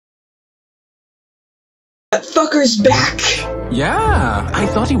That fucker's back! Yeah, I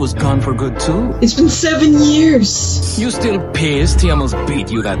thought he was gone for good too. It's been 7 years! You still pissed he almost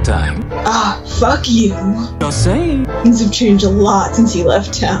beat you that time? Ah, fuck you. Just saying. Things have changed a lot since he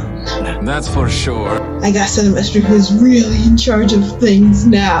left town. That's for sure. I got a master who's really in charge of things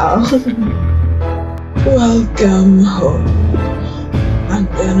now. Welcome home. I'm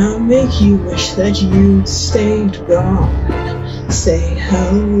gonna make you wish that you'd stayed gone. Say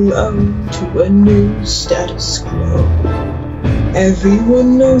hello to a new status quo.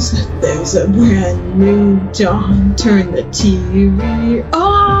 Everyone knows that there's a brand new dawn. Turn the TV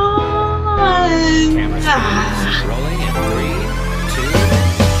on. Rolling in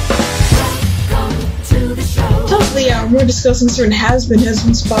 3, 2. Top of the hour, we're discussing certain Hazbin has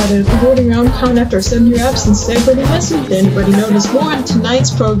been spotted boarding around town after a 7-year absence. Did anybody miss him? Did anybody notice? More on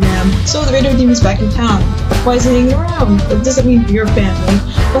tonight's program. So the radio team is back in town. Why is he hanging around? What does it mean for your family?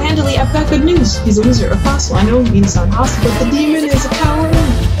 Well, handily, I've got good news. He's a loser, a fossil. I don't mean to sound hostile, but the demon is a coward.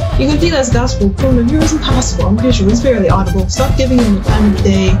 You can feel that's gospel. Clone of yours impossible. I'm pretty sure he's barely audible. Stop giving him the time of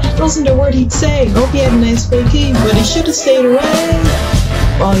day. Listen to a word he'd say. Hope he had a nice vacation, but he should have stayed away.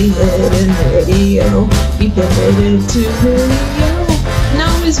 While he hid in the radio, he pivoted to radio. Now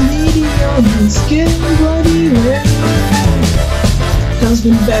his media on his skin, bloody red. Hell's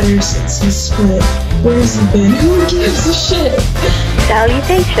been better since he split. Where's he been? Who gives a shit?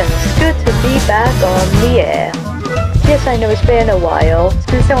 Salutations! Good to be back on the air. Yes, I know it's been a while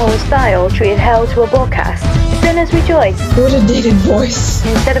since someone with style treated hell to a broadcast. Sinners rejoice! What a dated voice.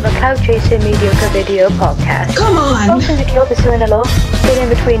 Instead of a cow-chasing mediocre video podcast. Come on! Hoping to kill the son-in-law. But in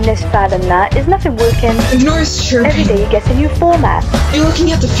between this fad and that is nothing working. Ignore his chirping. Every day he gets a new format. You're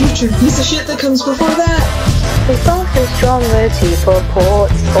looking at the future. Piece of shit that comes before that. Is Foster's strong words he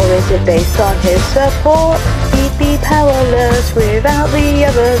purports, or is it based on his support? He'd be powerless without the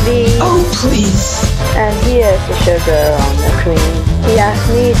other me. Oh, please. And here's the sugar on the cream. He asked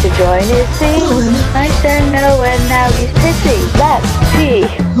me to join his team. I said no, and now he's pissy. That's tea.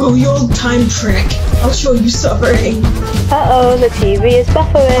 Oh, you old-time prick. I'll show you suffering. Uh-oh, the TV is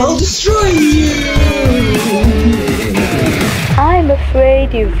buffering. I'll destroy you. I'm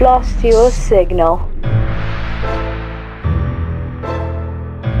afraid you've lost your signal.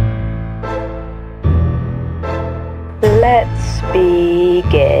 Let's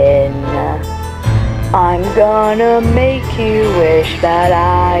begin. I'm gonna make you wish that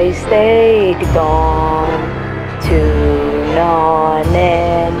I stayed gone. Tune on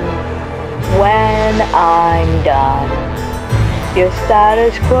in when I'm done. Your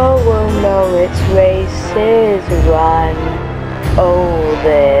status quo will know its race is run. Oh,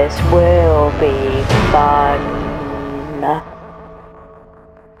 this will be fun.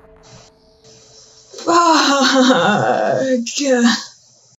 Fuck.